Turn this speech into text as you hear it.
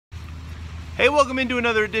Hey, welcome into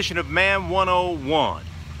another edition of Man 101.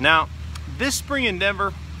 Now, this spring in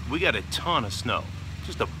Denver, we got a ton of snow,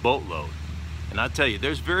 just a boatload. And I tell you,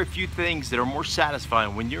 there's very few things that are more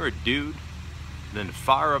satisfying when you're a dude than to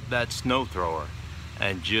fire up that snow thrower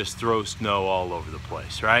and just throw snow all over the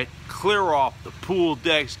place, right? Clear off the pool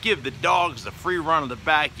decks, give the dogs the free run of the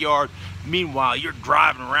backyard. Meanwhile, you're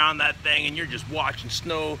driving around that thing and you're just watching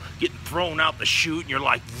snow getting thrown out the chute and you're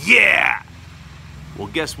like, yeah! Well,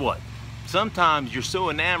 guess what? Sometimes you're so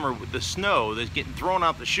enamored with the snow that's getting thrown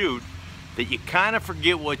out the chute that you kind of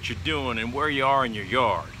forget what you're doing and where you are in your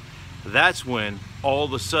yard. That's when all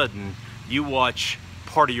of a sudden you watch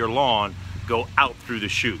part of your lawn go out through the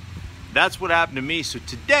chute. That's what happened to me. So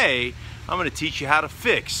today I'm going to teach you how to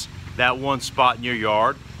fix that one spot in your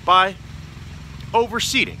yard by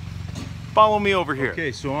overseeding. Follow me over here.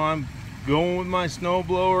 Okay, so I'm going with my snow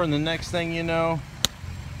blower, and the next thing you know,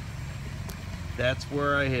 that's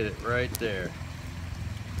where I hit it, right there.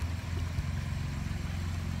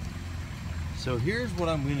 So here's what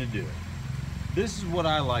I'm gonna do. This is what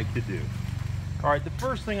I like to do. All right, the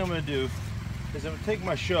first thing I'm gonna do is I'm gonna take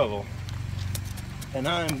my shovel and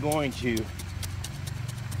I'm going to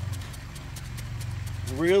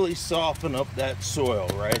really soften up that soil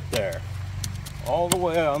right there. All the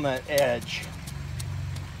way on that edge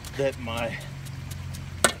that my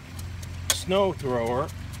snow thrower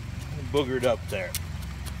boogered up there.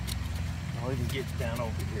 I'll even get down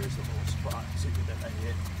over here as a little spot, see that I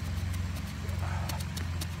hit.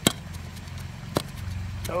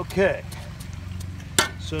 Okay,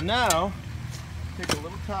 so now take a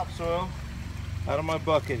little topsoil out of my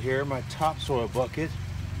bucket here, my topsoil bucket.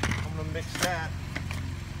 I'm gonna mix that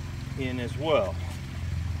in as well.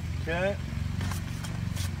 Okay,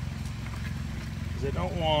 because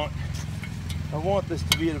I want this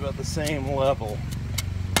to be at about the same level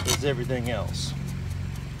as everything else.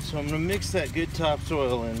 So I'm going to mix that good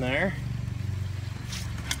topsoil in there.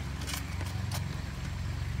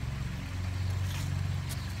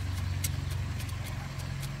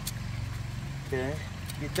 Okay,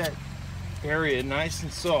 get that area nice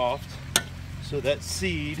and soft so that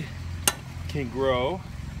seed can grow.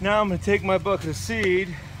 Now I'm going to take my bucket of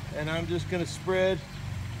seed and I'm just going to spread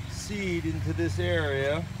seed into this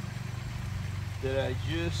area that I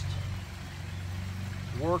just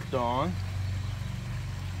worked on.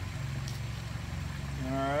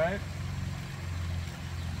 All right.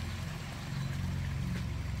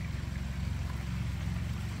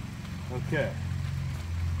 Okay.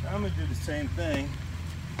 Now I'm going to do the same thing.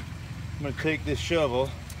 I'm going to take this shovel.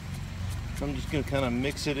 I'm just going to kind of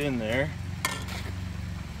mix it in there.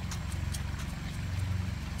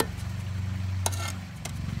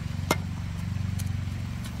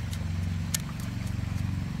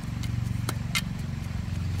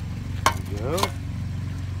 Go. So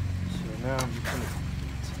now I'm just going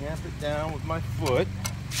to tamp it down with my foot,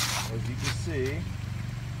 as you can see.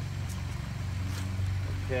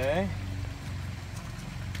 Okay.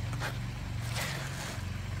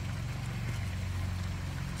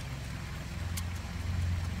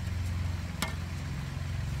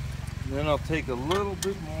 And then I'll take a little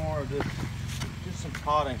bit more of this, just some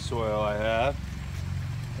potting soil I have,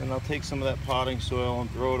 and I'll take some of that potting soil and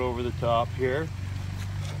throw it over the top here.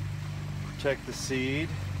 Protect the seed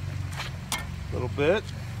a little bit.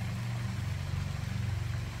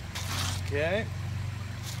 Okay.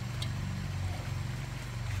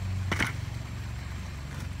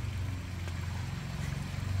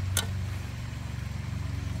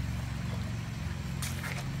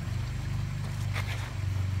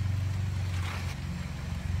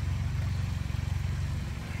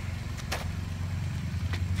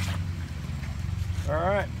 All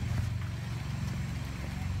right.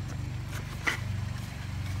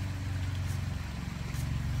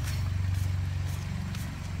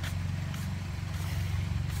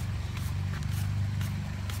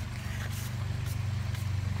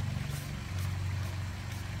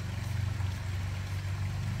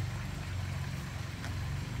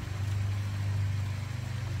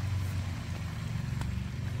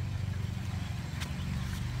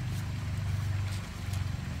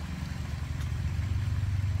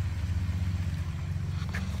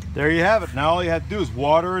 There you have it. Now all you have to do is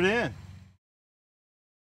water it in.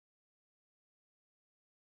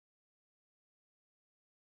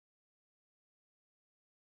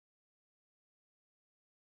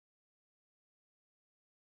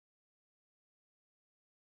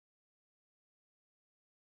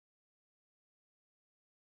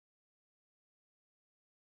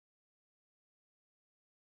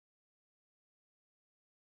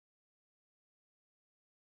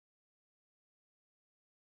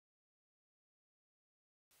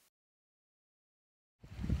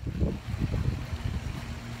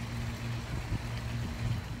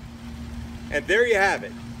 And there you have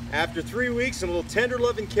it. After 3 weeks and a little tender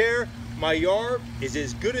loving care, my yard is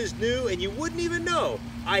as good as new, and you wouldn't even know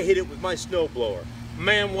I hit it with my snowblower.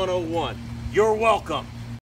 Man 101, you're welcome.